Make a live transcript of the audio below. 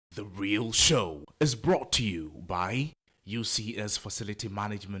The Real Show is brought to you by UCS Facility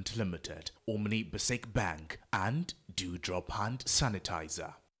Management Limited, Omni Basic Bank, and Dewdrop Hand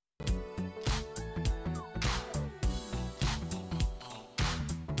Sanitizer.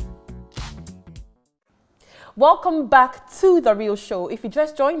 Welcome back to The Real Show. If you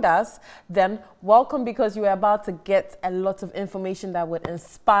just joined us, then welcome, because you are about to get a lot of information that would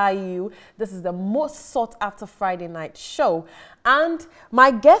inspire you. This is the most sought after Friday night show. And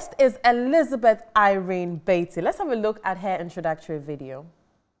my guest is Elizabeth-Irene Baitie. Let's have a look at her introductory video.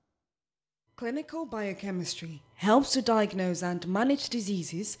 Clinical biochemistry helps to diagnose and manage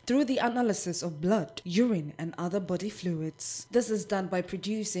diseases through the analysis of blood, urine, and other body fluids. This is done by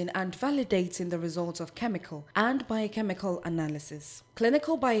producing and validating the results of chemical and biochemical analysis.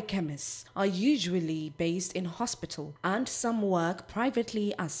 Clinical biochemists are usually based in hospital, and some work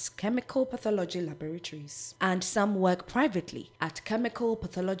privately as chemical pathology laboratories, and some work privately at chemical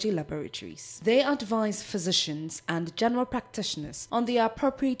pathology laboratories. They advise physicians and general practitioners on the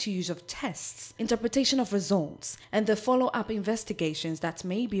appropriate use of tests, interpretation of results, and the follow-up investigations that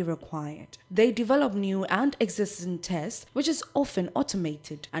may be required. They develop new and existing tests, which is often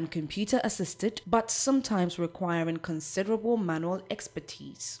automated and computer-assisted, but sometimes requiring considerable manual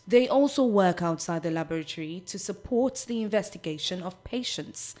expertise. They also work outside the laboratory to support the investigation of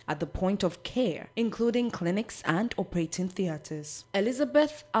patients at the point of care, including clinics and operating theaters.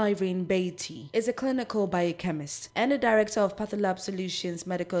 Elizabeth-Irene Baitie is a clinical biochemist and a director of Patholab Solutions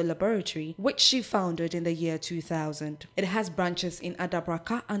Medical Laboratory, which she founded in the year 2000. It has branches in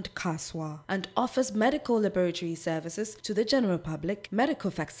Adabraka and Kaswa and offers medical laboratory services to the general public, medical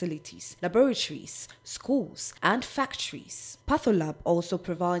facilities, laboratories, schools, and factories. Patholab also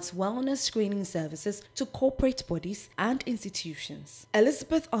provides wellness screening services to corporate bodies and institutions.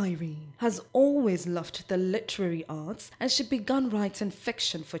 Elizabeth-Irene has always loved the literary arts, and she began writing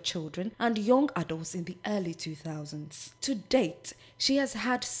fiction for children and young adults in the early 2000s. To date, she has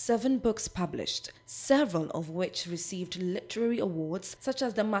had 7 books published, several of which received literary awards such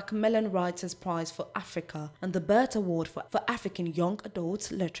as the Macmillan Writers' Prize for Africa and the Burt Award for African Young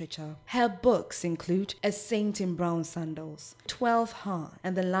Adult Literature. Her books include A Saint in Brown Sandals, 12 Heart,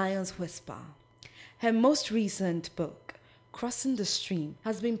 and The Lion's Whisper. Her most recent book, Crossing the Stream,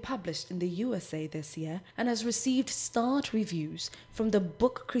 has been published in the USA this year and has received starred reviews from the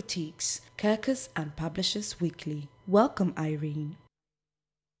book critiques, Kirkus, and Publishers Weekly. Welcome, Irene.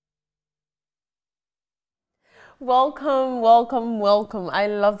 Welcome, welcome, welcome. I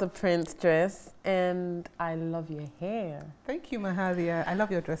love the print dress and I love your hair. Thank you, Mahalia. I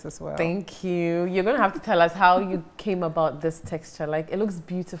love your dress as well. Thank you. You're going to have to tell us how you came about this texture. Like, it looks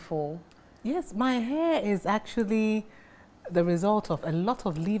beautiful. Yes, my hair is actually the result of a lot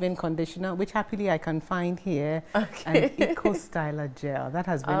of leave-in conditioner, which happily I can find here, and Eco Styler gel. That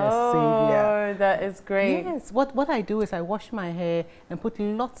has been a savior. Oh, that is great. Yes, what I do is I wash my hair and put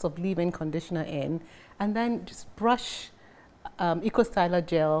lots of leave-in conditioner in, and then just brush Eco Styler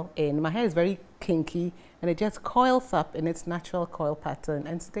gel in. My hair is very kinky, and it just coils up in its natural coil pattern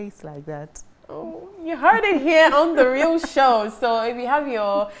and stays like that. Oh, you heard it here on The Real Show. So if you have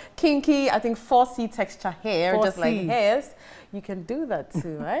your kinky, I think 4C texture hair, 4C. just like hairs, you can do that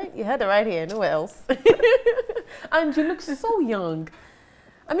too, right? You heard it right here, nowhere else. And you look so young.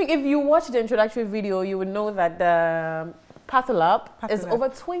 I mean, if you watch the introductory video, you would know that the Patholab is over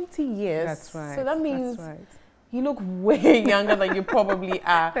 20 years. That's right. So that means that's right. You look way younger than you probably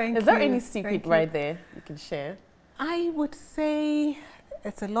are. Thank Is there you. any secret Thank you. right there you can share? I would say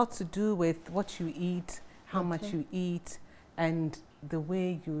it's a lot to do with what you eat, how much you eat, and the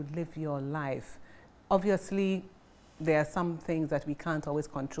way you live your life. Obviously, there are some things that we can't always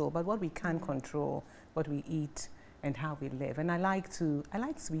control, but what we can control, what we eat and how we live. And I like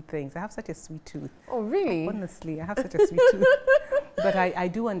sweet things. I have such a sweet tooth. Oh, really? Honestly, I have such a sweet tooth. But I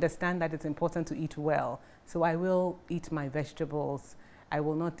do understand that it's important to eat well. So I will eat my vegetables. I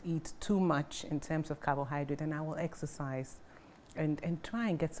will not eat too much in terms of carbohydrate, and I will exercise and try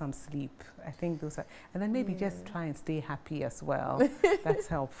and get some sleep. I think those are, and then maybe just try and stay happy as well. That's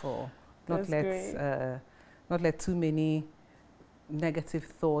helpful. Not let too many negative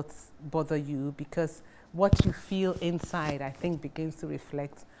thoughts bother you, because what you feel inside, I think, begins to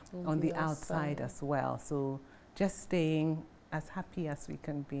reflect on the outside as well. So just staying as happy as we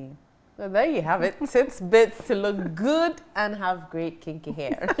can be. So there you have it. Tips, bits to look good and have great kinky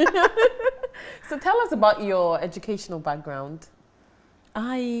hair. So tell us about your educational background.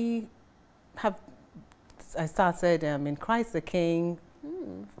 I started in Christ the King.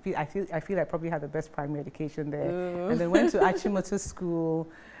 I feel I probably had the best primary education there. And then went to Achimota School,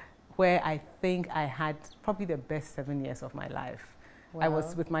 where I think I had probably the best 7 years of my life. I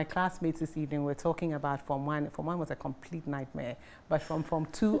was with my classmates this evening. We're talking about Form 1. Form 1 was a complete nightmare. But from Form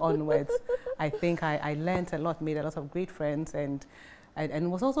 2 onwards, I think I learned a lot, made a lot of great friends, and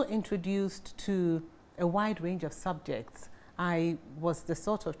was also introduced to a wide range of subjects. I was the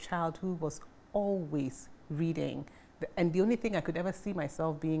sort of child who was always reading. And the only thing I could ever see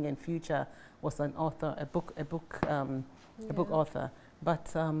myself being in future was an author, a book author.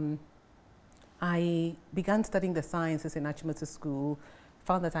 But I began studying the sciences in Achimota School,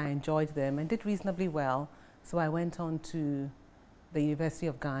 found that I enjoyed them and did reasonably well. So I went on to the University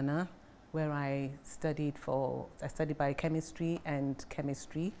of Ghana, where I studied biochemistry and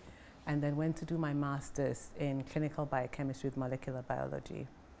chemistry, and then went to do my master's in clinical biochemistry with molecular biology.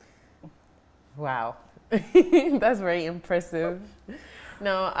 Wow, that's very impressive.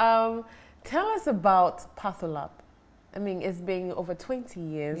 Now, tell us about Patholab. I mean, it's been over 20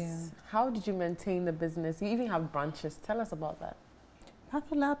 years. Yeah. How did you maintain the business? You even have branches. Tell us about that.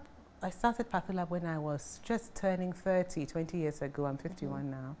 Patholab, I started Patholab when I was just turning 30, 20 years ago. I'm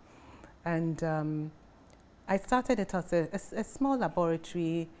 51 now. And I started it as a small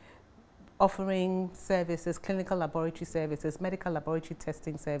laboratory offering services, clinical laboratory services, medical laboratory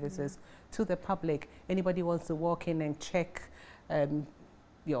testing services to the public. Anybody wants to walk in and check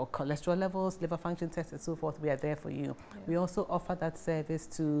your cholesterol levels, liver function tests, and so forth, we are there for you. Yeah. We also offer that service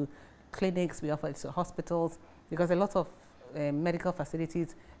to clinics, we offer it to hospitals, because a lot of medical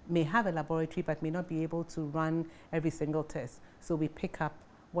facilities may have a laboratory but may not be able to run every single test. So we pick up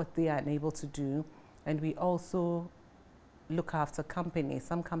what they are unable to do, and we also look after companies.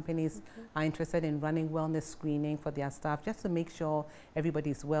 Some companies are interested in running wellness screening for their staff, just to make sure everybody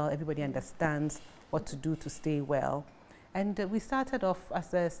is well, everybody understands what to do to stay well. And we started off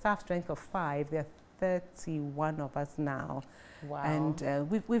as a staff strength of 5. There are 31 of us now. Wow. And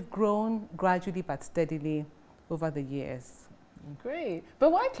we've grown gradually but steadily over the years. Great.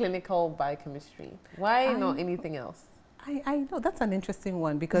 But why clinical biochemistry? Why not anything else? I know that's an interesting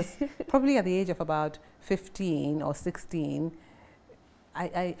one, because probably at the age of about 15 or 16,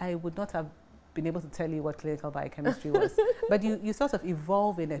 I would not have been able to tell you what clinical biochemistry was. But you sort of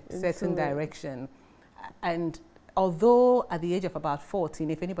evolve in a certain direction. And although at the age of about 14,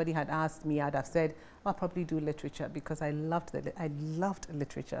 if anybody had asked me, I'd have said, I'll probably do literature, because I loved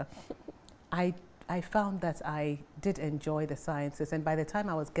literature. I found that I did enjoy the sciences, and by the time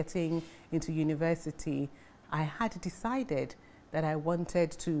I was getting into university, I had decided that I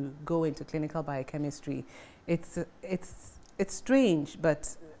wanted to go into clinical biochemistry. It's strange,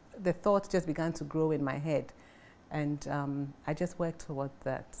 but the thought just began to grow in my head, and I just worked towards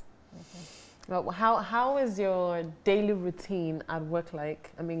that. Well, how is your daily routine at work like?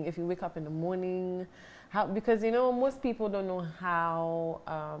 I mean, if you wake up in the morning, because most people don't know how.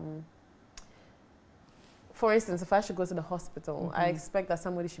 For instance, if I should go to the hospital, I expect that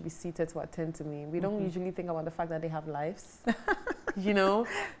somebody should be seated to attend to me. We don't usually think about the fact that they have lives,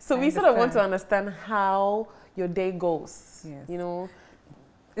 So we sort of want to understand how your day goes, Yes.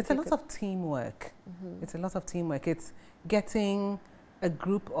 It's a lot of teamwork. It's a lot of teamwork. It's getting a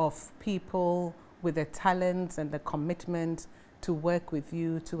group of people with the talents and the commitment to work with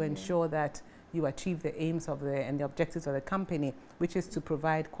you to ensure that you achieve the aims of and the objectives of the company, which is to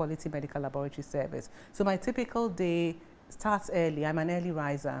provide quality medical laboratory service. So my typical day starts early. I'm an early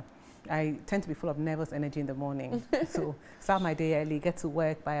riser. I tend to be full of nervous energy in the morning. So start my day early, get to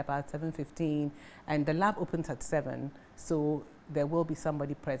work by about 7:15, and the lab opens at 7, so there will be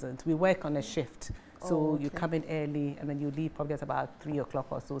somebody present. We work on a shift. So you come in early and then you leave probably at about 3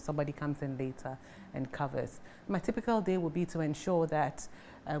 o'clock or so. Somebody comes in later and covers. My typical day will be to ensure that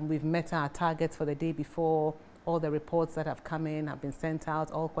we've met our targets for the day before. All the reports that have come in have been sent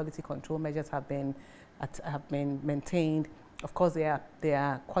out. All quality control measures have been maintained. Of course, there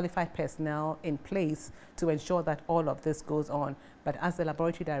are qualified personnel in place to ensure that all of this goes on. But as the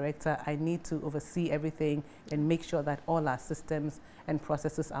laboratory director, I need to oversee everything and make sure that all our systems and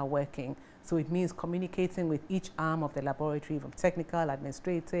processes are working. So it means communicating with each arm of the laboratory, from technical,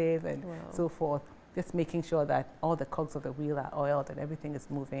 administrative, and so forth, just making sure that all the cogs of the wheel are oiled and everything is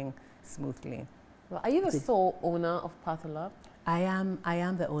moving smoothly. Well, are you the sole owner of Patholab? I am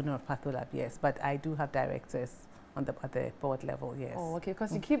the owner of Patholab, yes, but I do have directors at the board level, yes. Oh, okay,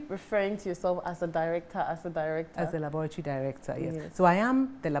 because you keep referring to yourself as a director, As the laboratory director, yes. So I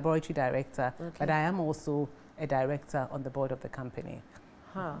am the laboratory director, but I am also a director on the board of the company.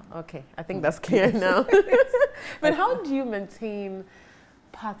 Okay, I think that's clear now. But how do you maintain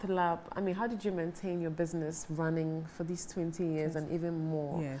Patholab? I mean, how did you maintain your business running for these 20 years and even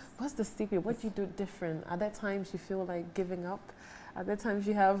more? Yes. What's the secret? What do you do different? Are there times you feel like giving up? Other times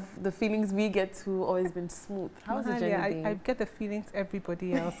you have the feelings we get to always been smooth. How's the journey been? I get the feelings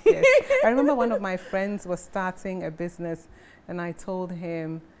everybody else gets. I remember one of my friends was starting a business, and I told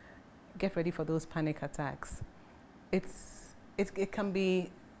him, get ready for those panic attacks. It can be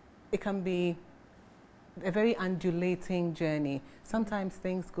a very undulating journey. Sometimes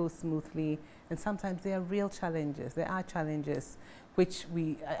things go smoothly, and sometimes there are real challenges. There are challenges which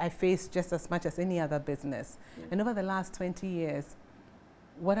I face just as much as any other business. And over the last 20 years,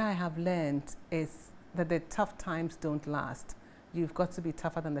 what I have learned is that the tough times don't last. You've got to be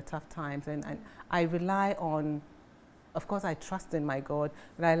tougher than the tough times. And I rely on, of course, I trust in my God,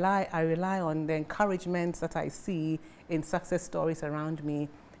 but I rely on the encouragement that I see in success stories around me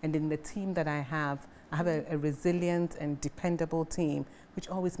and in the team that I have. I have a resilient and dependable team, which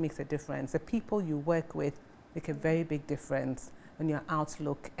always makes a difference. The people you work with make a very big difference on your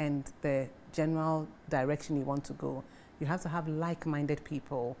outlook and the general direction you want to go. You have to have like-minded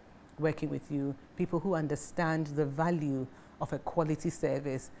people working with you, people who understand the value of a quality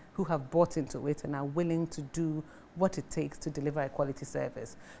service, who have bought into it and are willing to do what it takes to deliver a quality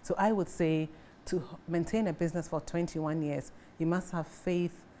service. So I would say to maintain a business for 21 years, you must have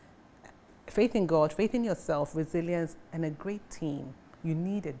faith in God, faith in yourself, resilience, and a great team. You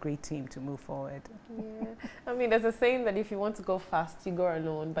need a great team to move forward. Yeah. I mean, there's a saying that if you want to go fast, you go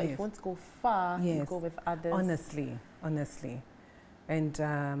alone. But if you want to go far, you go with others. Honestly.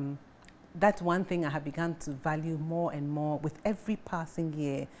 And that's one thing I have begun to value more and more. With every passing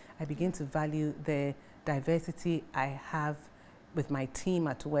year, I begin to value the diversity I have with my team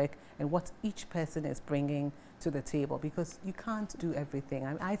at work and what each person is bringing to the table, because you can't do everything.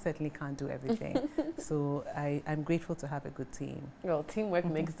 I certainly can't do everything. So I'm grateful to have a good team. Well, teamwork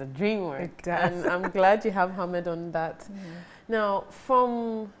makes the dream work. It does. And I'm glad you have hammered on that. Now,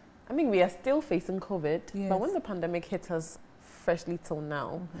 we are still facing COVID, but when the pandemic hit us freshly till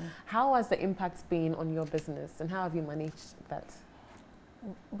now, how has the impact been on your business and how have you managed that?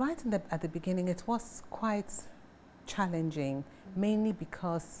 Right at the beginning, it was quite challenging, mainly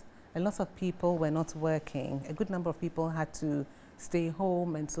because a lot of people were not working. A good number of people had to stay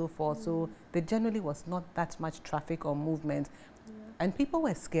home and so forth. So there generally was not that much traffic or movement. And people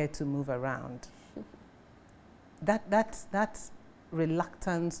were scared to move around. That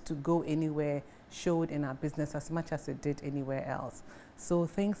reluctance to go anywhere showed in our business as much as it did anywhere else. So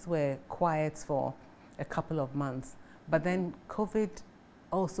things were quiet for a couple of months. But then COVID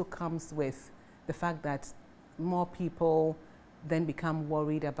also comes with the fact that more people then become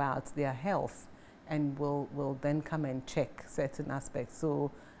worried about their health and will then come and check certain aspects.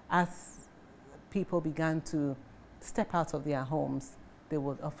 So as people began to step out of their homes, they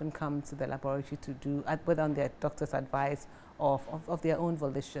would often come to the laboratory to do, whether on their doctor's advice or of their own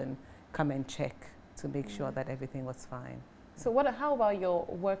volition, come and check to make sure that everything was fine. So how about your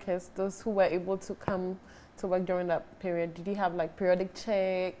workers, those who were able to come to work during that period? Did you have like periodic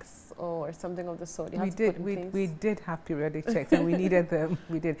checks or something of the sort? We did have periodic checks and we needed them.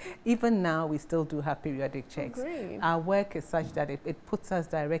 We did. Even now, we still do have periodic checks. Oh, great. Our work is such that it puts us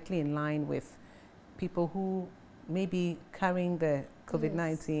directly in line with people who may be carrying the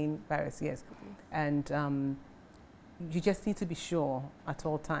COVID-19 virus, and you just need to be sure at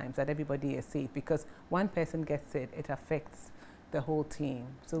all times that everybody is safe, because one person gets it, it affects the whole team.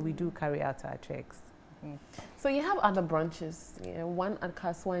 So we do carry out our checks. So you have other branches, one at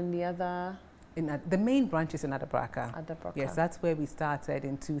Kaswa and the other? The main branch is in Adabraka. Yes, that's where we started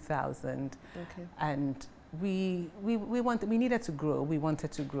in 2000. Okay. And we needed to grow. We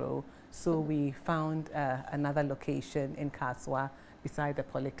wanted to grow. So we found another location in Kaswa beside the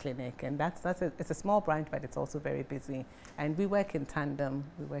polyclinic. And it's a small branch, but it's also very busy. And we work in tandem.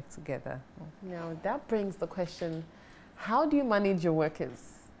 We work together. Now, that brings the question, how do you manage your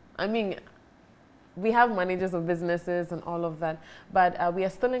workers? I mean, we have managers of businesses and all of that, but we are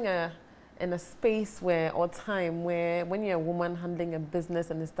still in a space where when you're a woman handling a business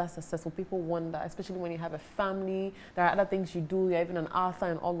and it's that successful, people wonder, especially when you have a family, there are other things you do, you're even an author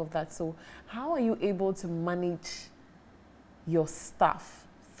and all of that. So how are you able to manage your staff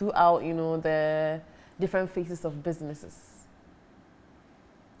throughout, the different phases of businesses?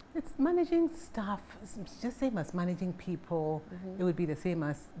 It's managing staff. It's just same as managing people. It would be the same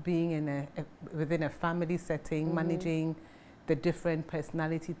as being within a family setting, managing the different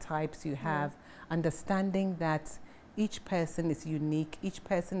personality types you have, understanding that each person is unique, each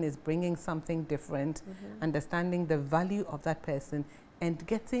person is bringing something different, understanding the value of that person and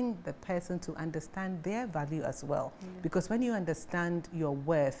getting the person to understand their value as well. Because when you understand your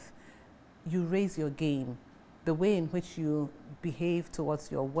worth, you raise your game. The way in which you behave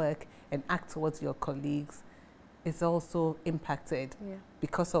towards your work and act towards your colleagues is also impacted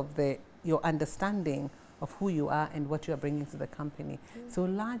because of your understanding of who you are and what you are bringing to the company. So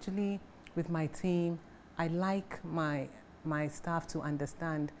largely with my team, I like my staff to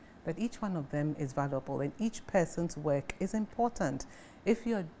understand that each one of them is valuable and each person's work is important. If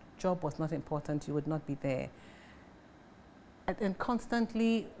your job was not important, you would not be there. And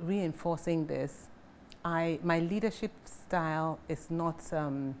constantly reinforcing this, my leadership style is not,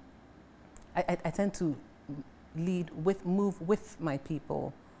 I tend to move with my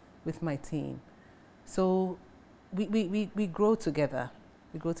people, with my team. So we grow together.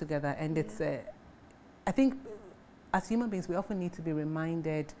 We grow together, and it's, I think as human beings, we often need to be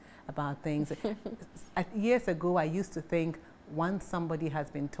reminded about things. Years ago, I used to think once somebody has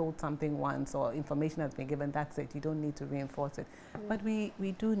been told something once or information has been given, that's it. You don't need to reinforce it. But we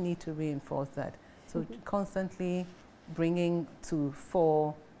do need to reinforce that. So constantly bringing to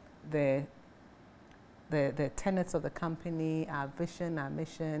fore the tenets of the company, our vision, our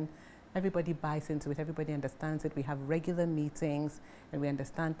mission. Everybody buys into it. Everybody understands it. We have regular meetings, and we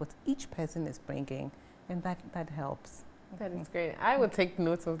understand what each person is bringing, and that helps. That is great. I will take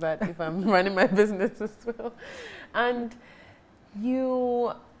notes of that if I'm running my business as well. And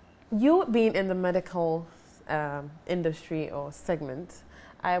you being in the medical industry or segment,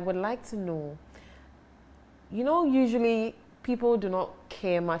 I would like to know, usually people do not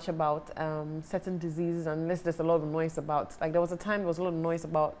care much about certain diseases unless there's a lot of noise about, like there was a time there was a lot of noise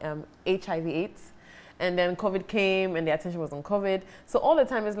about HIV/AIDS, and then COVID came and the attention was on COVID. So all the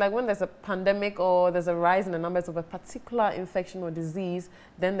time it's like when there's a pandemic or there's a rise in the numbers of a particular infection or disease,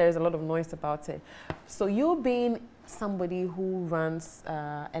 then there's a lot of noise about it. So you being somebody who runs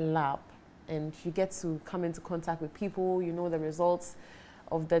a lab and you get to come into contact with people, the results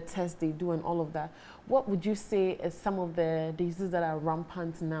of the tests they do and all of that, what would you say is some of the diseases that are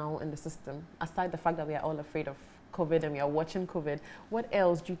rampant now in the system, aside the fact that we are all afraid of COVID and we are watching COVID? What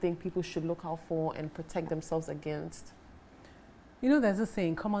else do you think people should look out for and protect themselves against? There's a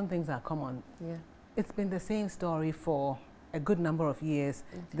saying, common things are common. Yeah. It's been the same story for a good number of years.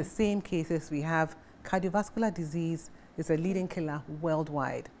 The same cases we have. Cardiovascular disease is a leading killer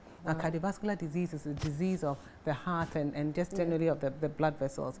worldwide. Now, cardiovascular disease is a disease of the heart and just generally of the blood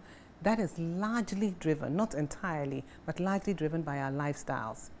vessels. That is largely driven, not entirely, but largely driven by our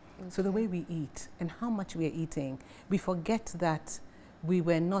lifestyles. So the way we eat and how much we are eating, we forget that we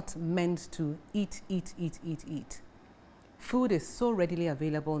were not meant to eat. Food is so readily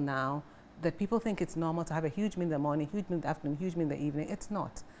available now that people think it's normal to have a huge meal in the morning, huge meal in the afternoon, huge meal in the evening. It's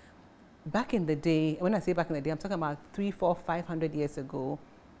not. Back in the day, when I say back in the day, I'm talking about 300, 400, 500 years ago,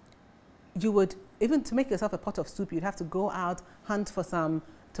 you would, even to make yourself a pot of soup, you'd have to go out, hunt for some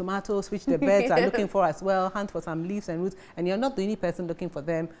tomatoes, which the birds are looking for as well, hunt for some leaves and roots, and you're not the only person looking for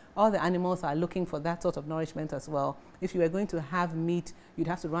them. All the animals are looking for that sort of nourishment as well. If you were going to have meat, you'd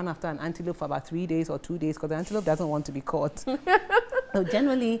have to run after an antelope for about 3 days or 2 days because the antelope doesn't want to be caught. So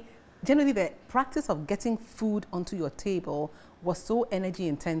generally the practice of getting food onto your table was so energy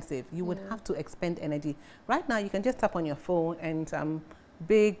intensive. You would have to expend energy. Right now, you can just tap on your phone and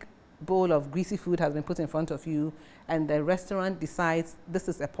big bowl of greasy food has been put in front of you, and the restaurant decides this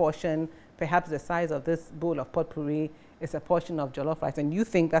is a portion, perhaps the size of this bowl of potpourri is a portion of jollof rice, and you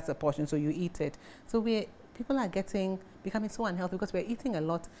think that's a portion, so you eat it. So people are becoming so unhealthy because we're eating a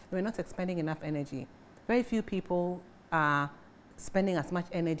lot and we're not expending enough energy. Very few people are spending as much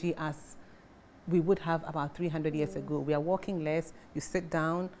energy as we would have about 300 years ago. We are walking less, you sit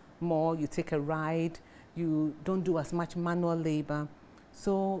down more, you take a ride, you don't do as much manual labor.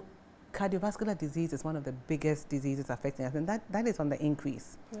 So cardiovascular disease is one of the biggest diseases affecting us, and that is on the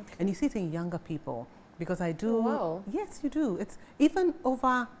increase. And you see it in younger people, because I do. Oh, wow. Yes, you do. It's even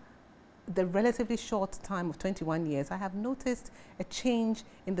over the relatively short time of 21 years, I have noticed a change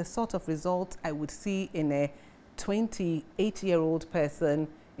in the sort of results I would see in a 28-year-old person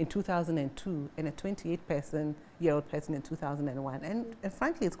in 2002 and a 28-year-old person in 2001. And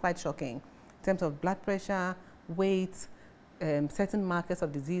frankly, it's quite shocking in terms of blood pressure, weight, certain markers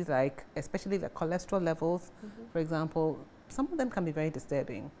of disease, like especially the cholesterol levels, for example. Some of them can be very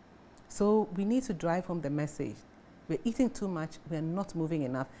disturbing. So we need to drive home the message. We're eating too much, we're not moving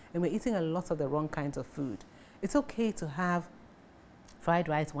enough, and we're eating a lot of the wrong kinds of food. It's okay to have fried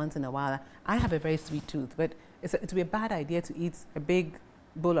rice once in a while. I have a very sweet tooth, but it would be a bad idea to eat a big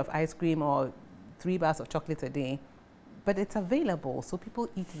bowl of ice cream or 3 bars of chocolate a day. But it's available, so people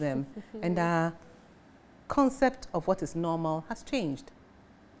eat them. And our concept of what is normal has changed.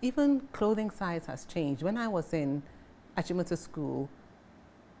 Even clothing size has changed. When I was in Achimota school,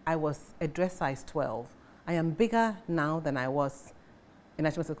 I was a dress size 12. I am bigger now than I was in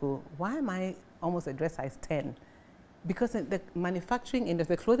Achimota school. Why am I almost a dress size 10? because the manufacturing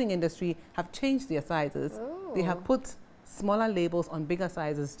industry, the clothing industry have changed their sizes. Oh. They have put smaller labels on bigger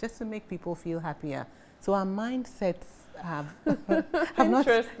sizes just to make people feel happier. So our mindsets have not,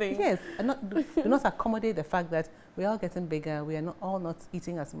 yes, do not accommodate the fact that we're all getting bigger, we are all not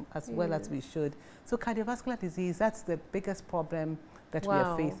eating as well as we should. So cardiovascular disease, that's the biggest problem that we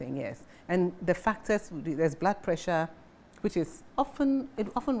are facing, yes. And the factors, there's blood pressure, which is often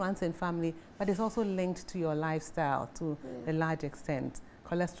runs in family, but it's also linked to your lifestyle to a large extent.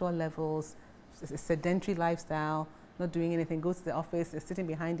 Cholesterol levels, sedentary lifestyle, not doing anything, go to the office, you're sitting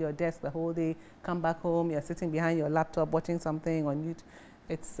behind your desk the whole day, come back home, you're sitting behind your laptop watching something on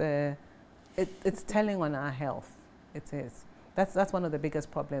YouTube. It's telling on our health. It is. That's one of the biggest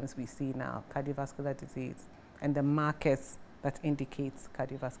problems we see now, cardiovascular disease, and the markers that indicates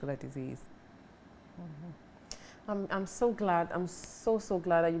cardiovascular disease. I'm so glad. I'm so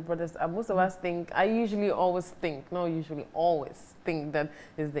glad that you brought this up. Most of us think, I usually always think that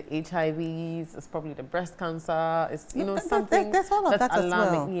it's the HIVs, it's probably the breast cancer, it's, something there's all of that's that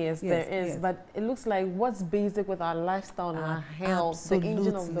alarming. as well. Yes, there is. Yes. But it looks like what's basic with our lifestyle and our health, the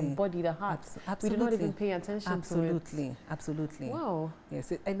engine of the body, the heart, we do not even pay attention to it. Absolutely. Wow.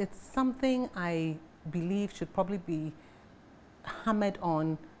 Yes, and it's something I believe should probably be hammered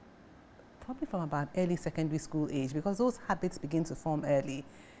on probably from about early secondary school age, because those habits begin to form early.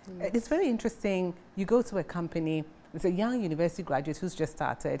 It's very interesting. You go to a company, it's a young university graduate who's just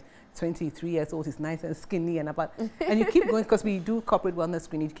started, 23 years old, he's nice and skinny and and you keep going, because we do corporate wellness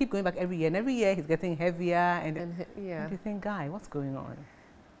screening, you keep going back every year, and every year he's getting heavier, and you think, guy, what's going on?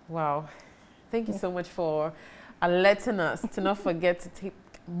 Wow. Thank you so much for alerting us to not forget to take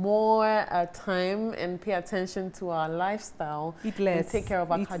more time and pay attention to our lifestyle. Eat less. And take care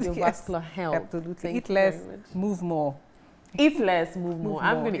of our cardiovascular health. Absolutely. Eat less, move more. Eat less, move more.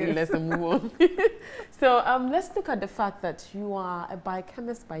 I'm going to eat less and move on. So let's look at the fact that you are a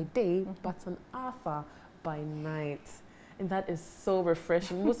biochemist by day, but an author by night. And that is so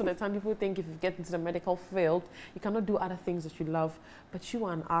refreshing. Most of the time people think if you get into the medical field, you cannot do other things that you love, but you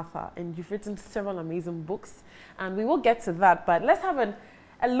are an author and you've written several amazing books, and we will get to that. But let's have a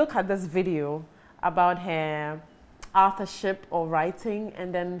look at this video about her authorship or writing,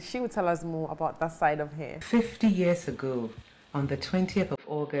 and then she will tell us more about that side of her. 50 years ago, on the 20th of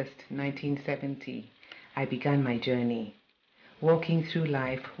August 1970, I began my journey, walking through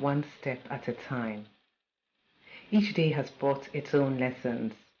life one step at a time. Each day has brought its own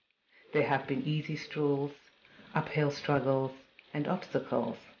lessons. There have been easy strolls, uphill struggles, and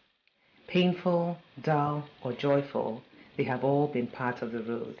obstacles. Painful, dull, or joyful, they have all been part of the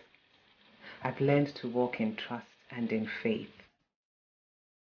road. I've learned to walk in trust and in faith.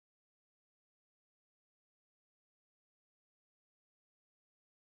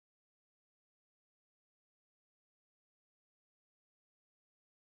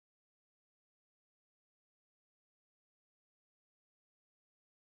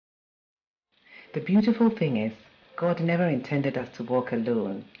 The beautiful thing is, God never intended us to walk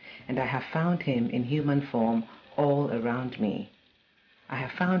alone, and I have found Him in human form all around me. I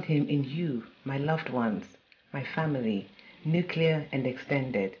have found Him in you, my loved ones, my family, nuclear and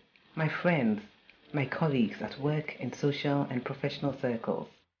extended, my friends, my colleagues at work in social and professional circles.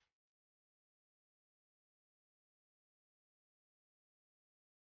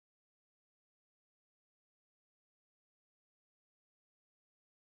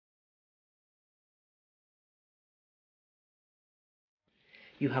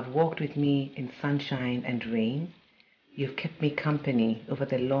 You have walked with me in sunshine and rain. You've kept me company over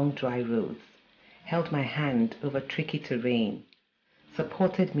the long dry roads, held my hand over tricky terrain,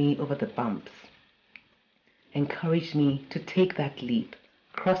 supported me over the bumps, encouraged me to take that leap,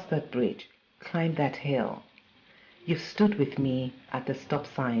 cross that bridge, climb that hill. You've stood with me at the stop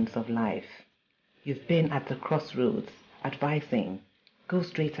signs of life. You've been at the crossroads, advising, go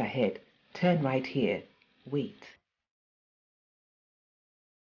straight ahead, turn right here, wait.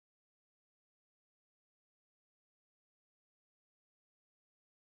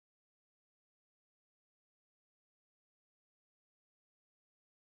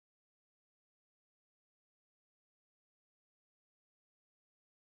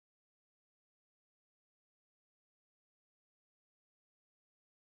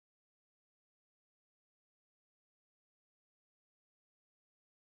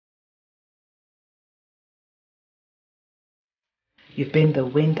 You've been the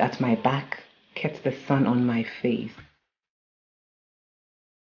wind at my back, kept the sun on my face.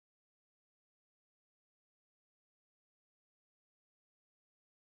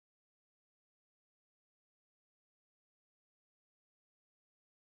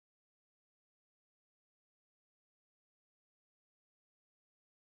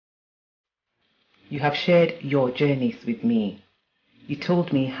 You have shared your journeys with me. You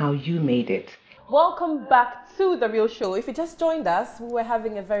told me how you made it. Welcome back to The Real Show. If you just joined us, we were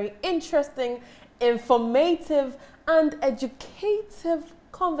having a very interesting, informative, and educative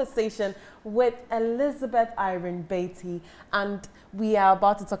conversation with Elizabeth-Irene Baitie, and we are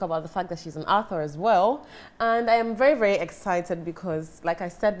about to talk about the fact that she's an author as well. And I am very, very excited because, like I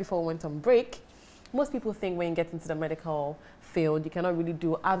said before we went on break, most people think when you get into the medical field, you cannot really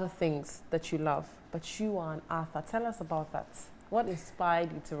do other things that you love, but you are an author. Tell us about that. What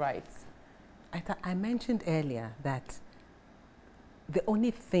inspired you to write? I mentioned earlier that the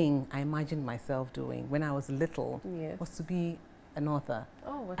only thing I imagined myself doing when I was little was to be an author.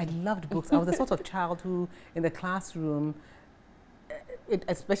 Oh, okay. I loved books. I was the sort of child who, in the classroom,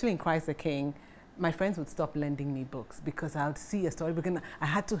 especially in Christ the King, my friends would stop lending me books because I would see a storybook and I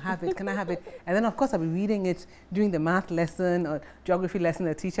had to have it. Can I have it? And then, of course, I'd be reading it during the math lesson or geography lesson.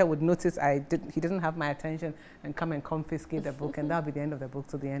 The teacher would notice he didn't have my attention and come and confiscate the book, and that would be the end of the book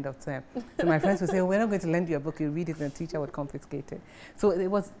to the end of term. So my friends would say, we're not going to lend you a book. You read it, and the teacher would confiscate it. So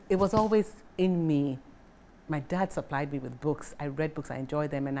it was always in me. My dad supplied me with books. I read books, I enjoyed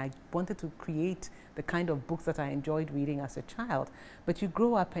them, and I wanted to create the kind of books that I enjoyed reading as a child. But you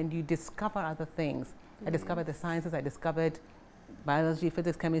grow up and you discover other things. I discovered the sciences, I discovered biology,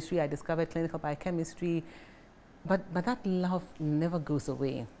 physics, chemistry, I discovered clinical biochemistry. But that love never goes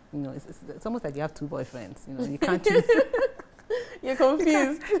away. You know, it's almost like you have two boyfriends. You know, you can't choose. You're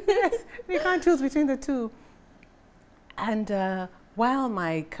confused. Yes, you can't choose between the two. And while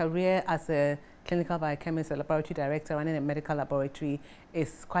my career as a clinical biochemist, a laboratory director, running a medical laboratory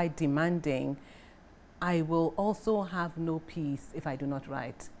is quite demanding, I will also have no peace if I do not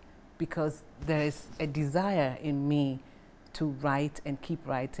write, because there is a desire in me to write and keep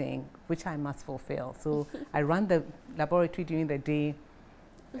writing, which I must fulfill. So I run the laboratory during the day,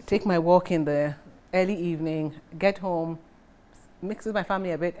 take my walk in the early evening, get home, mix with my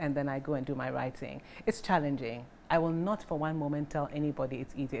family a bit, and then I go and do my writing. It's challenging. I will not for one moment tell anybody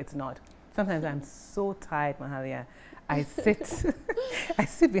it's easy. It's not. Sometimes I'm so tired, Mahalia. I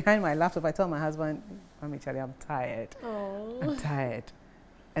sit behind my laptop. I tell my husband, Mommy Charlie, I'm tired. Aww. I'm tired.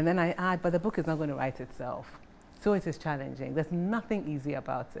 And then I add, but the book is not going to write itself. So it is challenging. There's nothing easy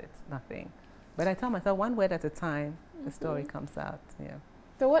about it, nothing. But I tell myself one word at a time, the story comes out, yeah.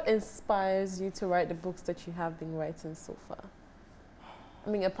 So what inspires you to write the books that you have been writing so far? I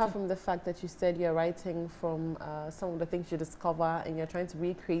mean, apart from the fact that you said you're writing from some of the things you discover and you're trying to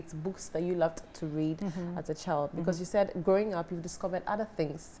recreate books that you loved to read as a child, because you said growing up you've discovered other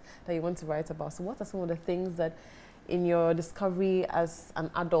things that you want to write about. So what are some of the things that in your discovery as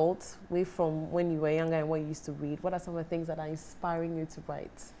an adult, away from when you were younger and what you used to read, what are some of the things that are inspiring you to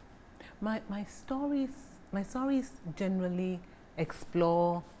write? My stories generally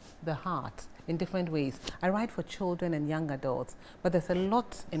explore the heart in different ways. I write for children and young adults, but there's a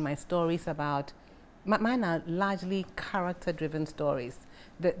lot in my stories about, mine are largely character-driven stories.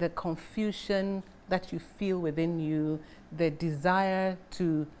 The confusion that you feel within you, the desire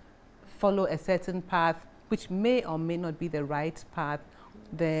to follow a certain path, which may or may not be the right path.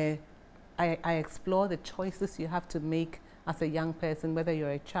 I explore the choices you have to make as a young person, whether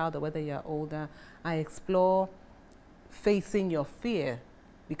you're a child or whether you're older. I explore facing your fear,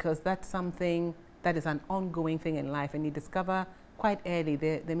 because that's something that is an ongoing thing in life, and you discover quite early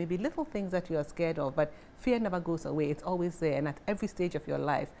there may be little things that you are scared of, but fear never goes away. It's always there, and at every stage of your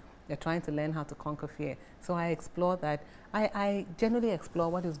life you're trying to learn how to conquer fear. So I explore that. I generally explore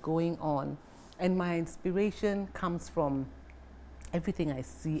what is going on, and my inspiration comes from everything I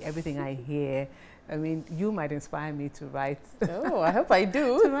see, everything I hear. I mean, you might inspire me to write. Oh, I hope I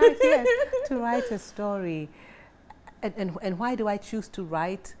do. To write, yes, to write a story. And why do I choose to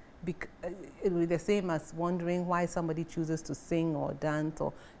write? It will be the same as wondering why somebody chooses to sing or dance.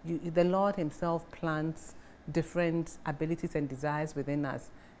 Or the Lord himself plants different abilities and desires within us.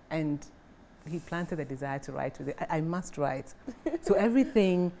 And he planted a desire to write with it. I must write. So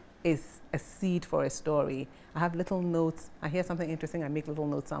everything is a seed for a story. I have little notes. I hear something interesting, I make little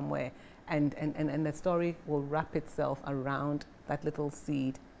notes somewhere. And the story will wrap itself around that little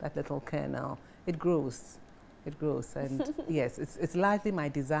seed, that little kernel. It grows. It grows, and yes, it's largely my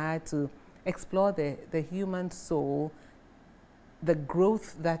desire to explore the human soul, the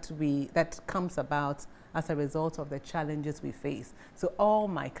growth that comes about as a result of the challenges we face. So all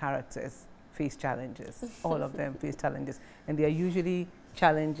my characters face challenges, all of them face challenges, and they are usually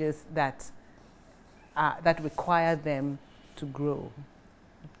challenges that require them to grow.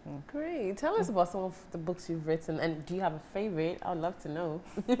 Great. Tell us about some of the books you've written, and do you have a favorite? I would love to know.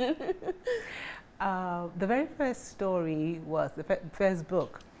 The very first story was, the first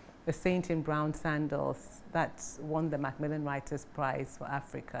book A Saint in Brown Sandals, that won the Macmillan Writers' Prize for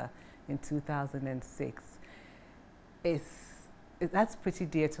Africa in 2006. That's pretty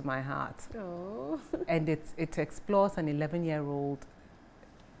dear to my heart. Oh. And it explores an 11-year-old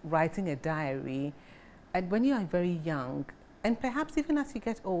writing a diary. And when you are very young, and perhaps even as you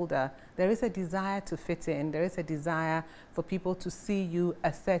get older, there is a desire to fit in. There is a desire for people to see you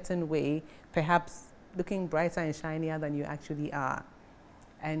a certain way, perhaps looking brighter and shinier than you actually are.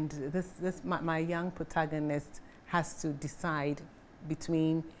 And my young protagonist has to decide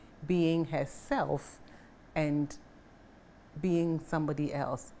between being herself and being somebody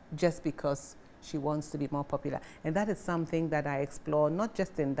else just because she wants to be more popular. And that is something that I explore, not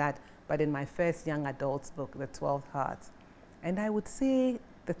just in that, but in my first young adult's book, The 12th Heart. And I would say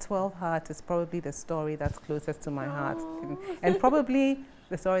The 12th Heart is probably the story that's closest to my heart, and probably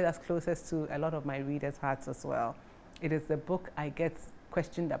the story that's closest to a lot of my readers' hearts as well. It is the book I get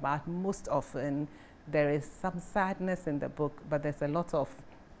questioned about most often. There is some sadness in the book, but there's a lot of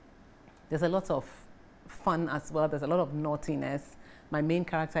fun as well. There's a lot of naughtiness. My main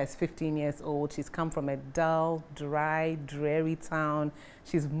character is 15 years old. She's come from a dull, dry, dreary town.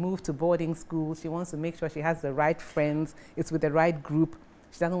 She's moved to boarding school. She wants to make sure she has the right friends. It's with the right group.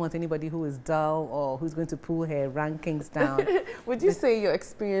 She doesn't want anybody who is dull or who's going to pull her rankings down. Would you say your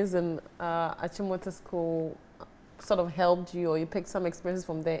experience in Achimota School sort of helped you, or you picked some experiences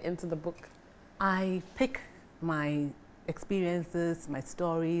from there into the book? I pick my experiences, my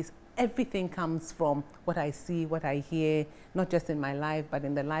stories. Everything comes from what I see, what I hear, not just in my life, but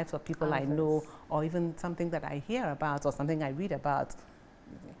in the lives of people I know, or even something that I hear about or something I read about.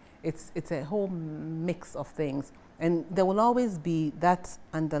 It's a whole mix of things. And there will always be that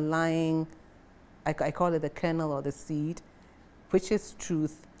underlying, I call it the kernel or the seed, which is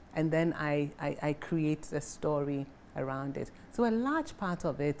truth, and then I create a story around it. So a large part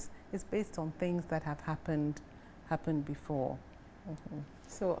of it is based on things that have happened before. Mm-hmm.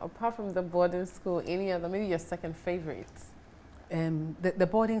 So apart from the boarding school, any other, maybe your second favorite? The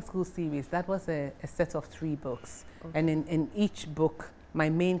boarding school series, that was a set of 3 books. Okay. And in each book, my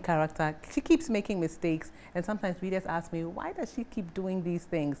main character, she keeps making mistakes, and sometimes readers ask me, why does she keep doing these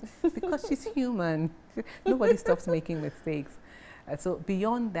things? Because she's human. Nobody stops making mistakes. So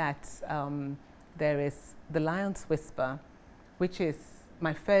beyond that, there is The Lion's Whisper, which is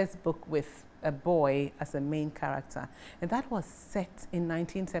my first book with a boy as a main character. And that was set in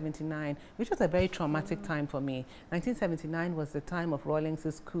 1979, which was a very traumatic time for me. 1979 was the time of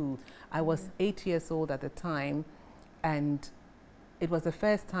Rawlings's coup. I was 8 years old at the time, and it was the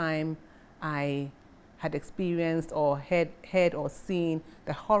first time I had experienced or heard or seen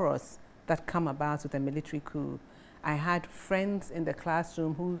the horrors that come about with a military coup. I had friends in the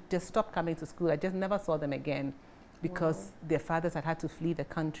classroom who just stopped coming to school. I just never saw them again because their fathers had to flee the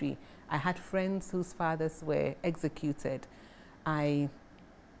country. I had friends whose fathers were executed. I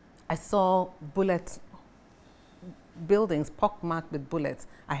saw buildings pockmarked with bullets.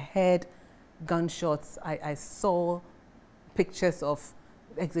 I heard gunshots. I saw pictures of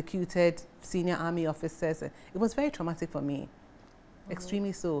executed senior army officers. It was very traumatic for me,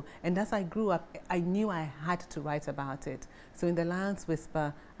 extremely so. And as I grew up, I knew I had to write about it. So in The Lion's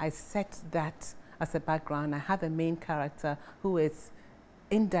Whisper, I set that as a background. I have a main character who is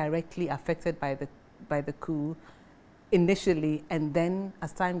indirectly affected by the coup initially, and then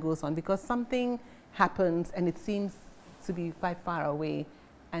as time goes on, because something happens and it seems to be quite far away,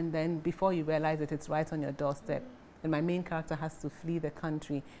 and then before you realize it, it's right on your doorstep. And my main character has to flee the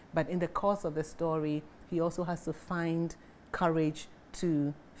country, but in the course of the story, he also has to find courage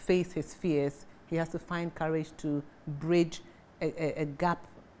to face his fears. He has to find courage to bridge a gap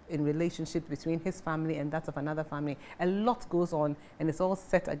in relationship between his family and that of another family. A lot goes on, and it's all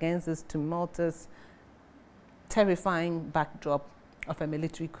set against this tumultuous, terrifying backdrop of a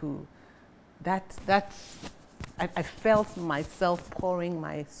military coup. I felt myself pouring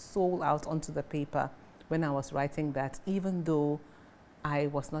my soul out onto the paper when I was writing that, even though I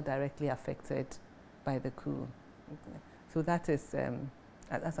was not directly affected by the coup. Okay. So that's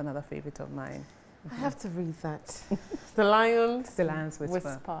another favorite of mine. I have to read that. The Lion's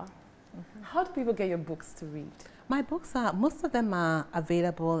Whisper. How do people get your books to read? My books most of them are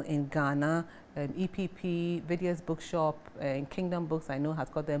available in Ghana. EPP, Videos Bookshop, in Kingdom Books, I know has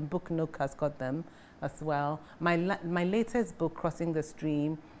got them. Book Nook has got them as well. My latest book, Crossing the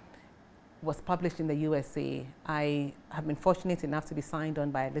Stream, was published in the USA. I have been fortunate enough to be signed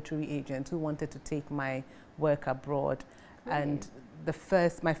on by a literary agent who wanted to take my work abroad. And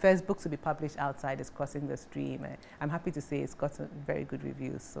my first book to be published outside is Crossing the Stream. I'm happy to say it's got very good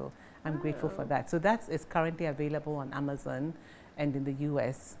reviews, so I'm grateful for that. So that is currently available on Amazon and in the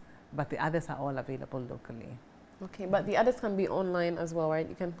US. but the others are all available locally. Okay, but the others can be online as well, right?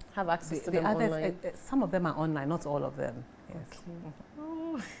 You can have access to them others, online. Some of them are online, not all of them. Yes. Okay.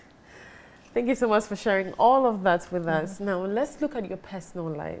 Oh. Thank you so much for sharing all of that with us. Now, let's look at your personal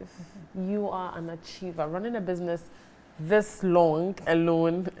life. You are an achiever. Running a business this long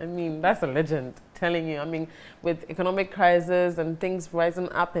alone, I mean, that's a legend, telling you. I mean, with economic crisis and things rising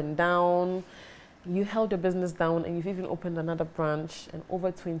up and down, you held your business down and you've even opened another branch in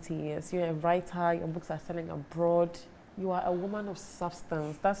over 20 years. You're a writer, your books are selling abroad. You are a woman of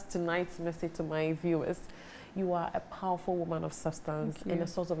substance. That's tonight's message to my viewers. You are a powerful woman of substance and a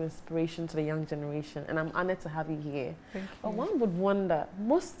source of inspiration to the young generation. And I'm honored to have you here. Thank you. But one would wonder,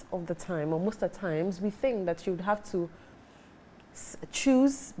 most of the time, or most of the times, we think that you would have to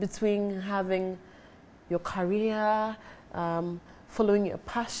choose between having your career, following your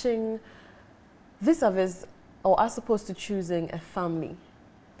passion, vis-a-vis, or as opposed to choosing a family.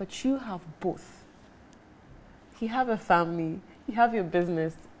 But you have both. You have a family, you have your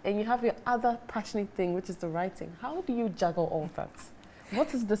business, and you have your other passionate thing, which is the writing. How do you juggle all that?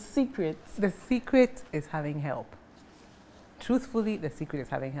 What is the secret? The secret is having help. Truthfully, the secret is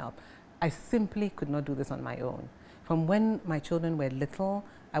having help. I simply could not do this on my own. From when my children were little,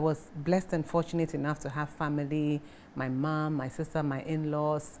 I was blessed and fortunate enough to have family, my mom, my sister, my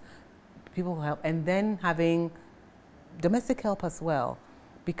in-laws, people who help, and then having domestic help as well.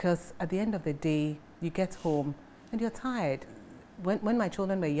 Because at the end of the day, you get home and you're tired. When my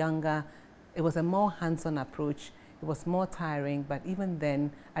children were younger, it was a more hands-on approach. It was more tiring, but even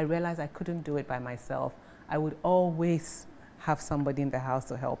then, I realized I couldn't do it by myself. I would always have somebody in the house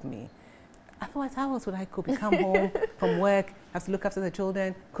to help me. Otherwise, how else would I cope? You come home from work, have to look after the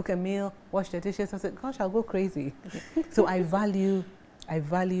children, cook a meal, wash the dishes. I said, gosh, I'll go crazy. So I value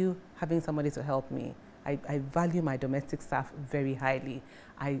having somebody to help me. I value my domestic staff very highly.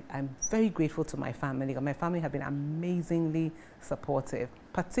 I'm very grateful to my family. My family have been amazingly supportive,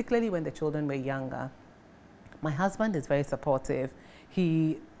 particularly when the children were younger. My husband is very supportive.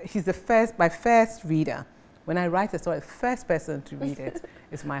 He's my first reader. When I write a story, the first person to read it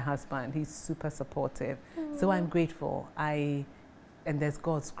is my husband. He's super supportive. So I'm grateful. And there's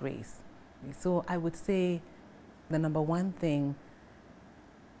God's grace. So I would say the number one thing,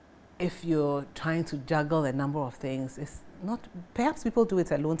 if you're trying to juggle a number of things, is not, perhaps people do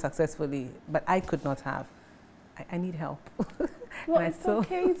it alone successfully, but I could not have. I need help. Well, it's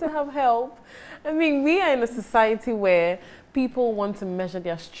okay to have help. I mean, we are in a society where people want to measure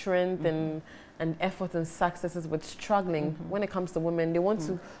their strength and effort and successes with struggling. When it comes to women, they want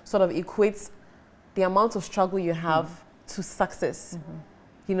to sort of equate the amount of struggle you have to success.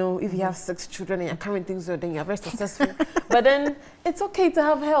 You know, if you have 6 children and you're carrying things, then you're very successful. But then it's okay to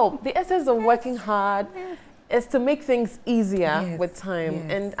have help. The essence of working hard is to make things easier with time.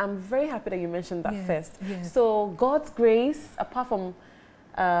 And I'm very happy that you mentioned that first. So God's grace, apart from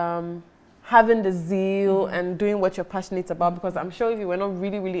having the zeal and doing what you're passionate about, because I'm sure if you were not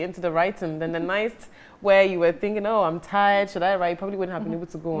really, really into the writing, then the nights where you were thinking, oh, I'm tired, should I write? You probably wouldn't have been able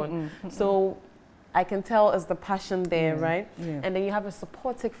to go on. So I can tell is the passion there, right? And then you have a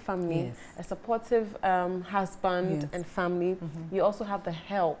supportive family, a supportive husband and family. You also have the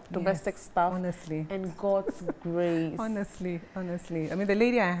help, domestic stuff, and God's grace. Honestly. I mean, the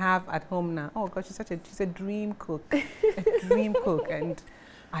lady I have at home now, oh gosh, she's a dream cook, a dream cook, and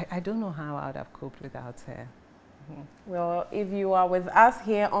I don't know how I would have coped without her. Well, if you are with us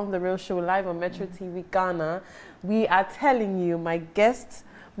here on The Real Show live on Metro TV Ghana, we are telling you, my guest,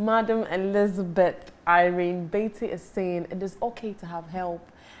 Madam Elizabeth-Irene Baitie, is saying it is okay to have help,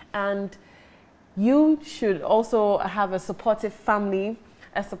 and you should also have a supportive family,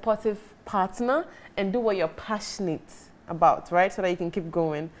 a supportive partner, and do what you're passionate about, right? So that you can keep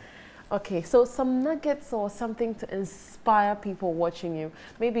going. Okay, so some nuggets or something to inspire people watching you.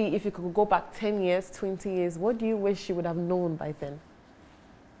 Maybe if you could go back 10 years, 20 years, what do you wish you would have known by then?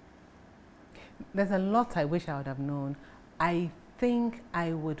 There's a lot I wish I would have known. I think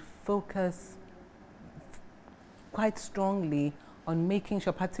I would focus quite strongly on making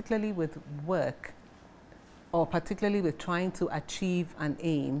sure, particularly with work, or particularly with trying to achieve an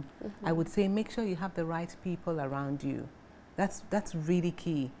aim, I would say make sure you have the right people around you. That's really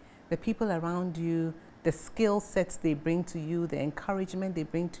key. The people around you, the skill sets they bring to you, the encouragement they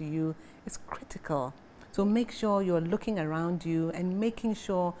bring to you is critical. So make sure you're looking around you and making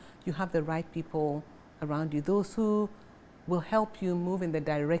sure you have the right people around you, those who will help you move in the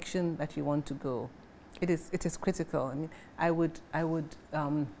direction that you want to go. It is critical. I mean, I would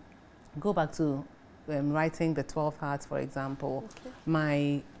go back to writing the 12 Hearts, for example.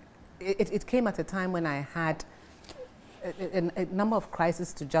 It came at a time when I had a number of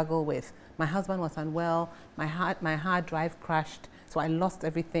crises to juggle with. My husband was unwell, my hard drive crashed, so I lost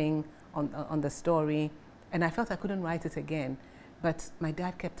everything on the story, and I felt I couldn't write it again. But my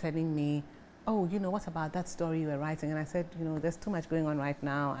dad kept telling me, oh, you know, what about that story you were writing? And I said, you know, there's too much going on right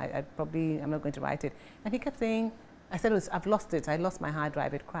now. I'm not going to write it. And he kept saying, I said, I've lost it. I lost my hard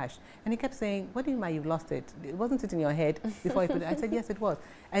drive. It crashed. And he kept saying, what do you mean by you've lost it? Wasn't it in your head before you put it? I said, yes, it was.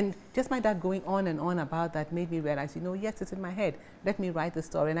 And just my dad going on and on about that made me realize, you know, yes, it's in my head. Let me write the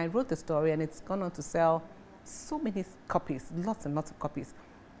story. And I wrote the story, and it's gone on to sell so many copies, lots and lots of copies.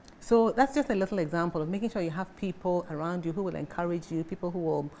 So that's just a little example of making sure you have people around you who will encourage you, people who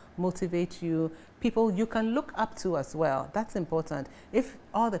will motivate you, people you can look up to as well. That's important. If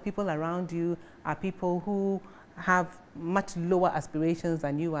all the people around you are people who have much lower aspirations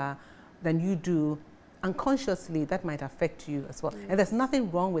than you do, unconsciously that might affect you as well. Yes. And there's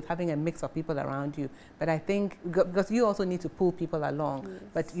nothing wrong with having a mix of people around you, but I think because you also need to pull people along,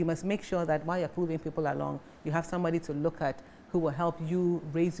 yes. But you must make sure that while you're pulling people along, you have somebody to look at who will help you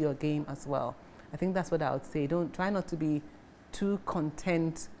raise your game as well. I think that's what I would say. Try not to be too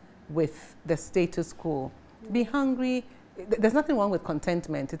content with the status quo. Mm-hmm. Be hungry. There's nothing wrong with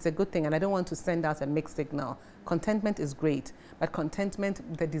contentment. It's a good thing, and I don't want to send out a mixed signal. Contentment is great, but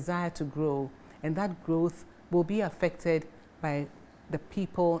contentment, the desire to grow, and that growth will be affected by the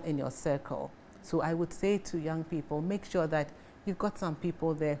people in your circle. So I would say to young people, make sure that you've got some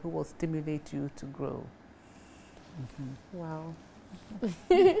people there who will stimulate you to grow. Mm-hmm. Wow.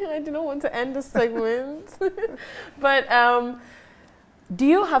 I do not want to end the segment. But do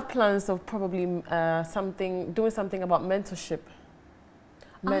you have plans of probably doing something about mentorship?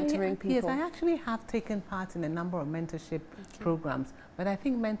 Mentoring people? Yes, I actually have taken part in a number of mentorship programs. But I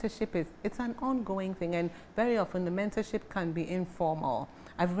think mentorship it's an ongoing thing, and very often the mentorship can be informal.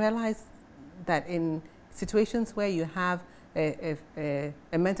 I've realized that in situations where you have a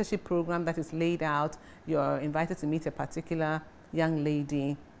mentorship program that is laid out, you're invited to meet a particular young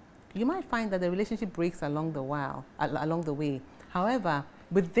lady, you might find that the relationship breaks along the way. However,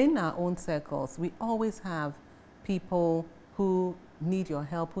 within our own circles, we always have people who need your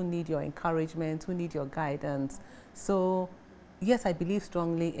help, who need your encouragement, who need your guidance. So yes, I believe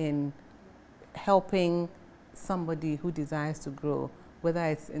strongly in helping somebody who desires to grow, whether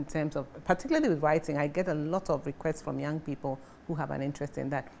it's in terms of, particularly with writing, I get a lot of requests from young people who have an interest in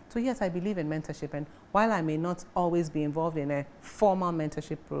that. So yes, I believe in mentorship, and while I may not always be involved in a formal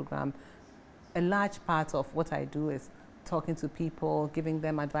mentorship program, a large part of what I do is talking to people, giving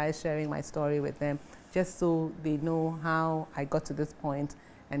them advice, sharing my story with them, just so they know how I got to this point,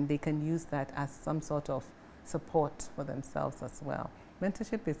 and they can use that as some sort of support for themselves as well.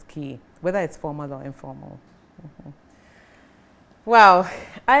 Mentorship is key, whether it's formal or informal. Mm-hmm. Wow,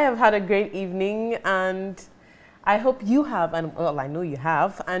 I have had a great evening, and I hope you have, and well, I know you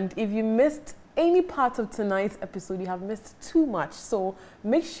have. And if you missed any part of tonight's episode, you have missed too much. So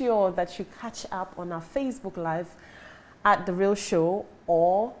make sure that you catch up on our Facebook Live at The Real Show,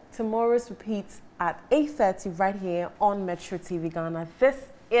 or tomorrow's repeats at 8:30 right here on Metro TV Ghana. This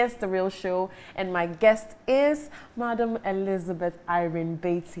is The Real Show, and my guest is Madam Elizabeth-Irene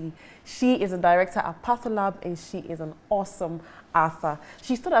Baitie. She is a director at Patholab, and she is an awesome author.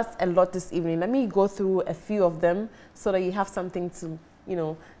 She's taught us a lot this evening. Let me go through a few of them so that you have something to, you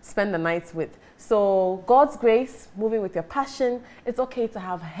know, spend the night with. So, God's grace, moving with your passion. It's okay to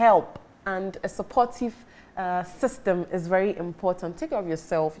have help, and a supportive system is very important. Take care of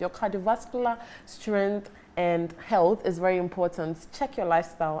yourself. Your cardiovascular strength and health is very important. Check your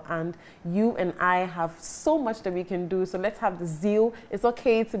lifestyle, and you and I have so much that we can do. So let's have the zeal. It's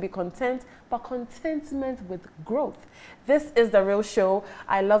okay to be content, but contentment with growth. This is The Real Show.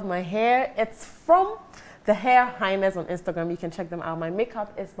 I love my hair. It's from The Hair Highness on Instagram. You can check them out. My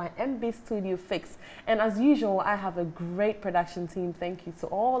makeup is my MB Studio Fix. And as usual, I have a great production team. Thank you to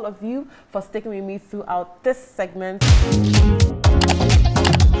all of you for sticking with me throughout this segment.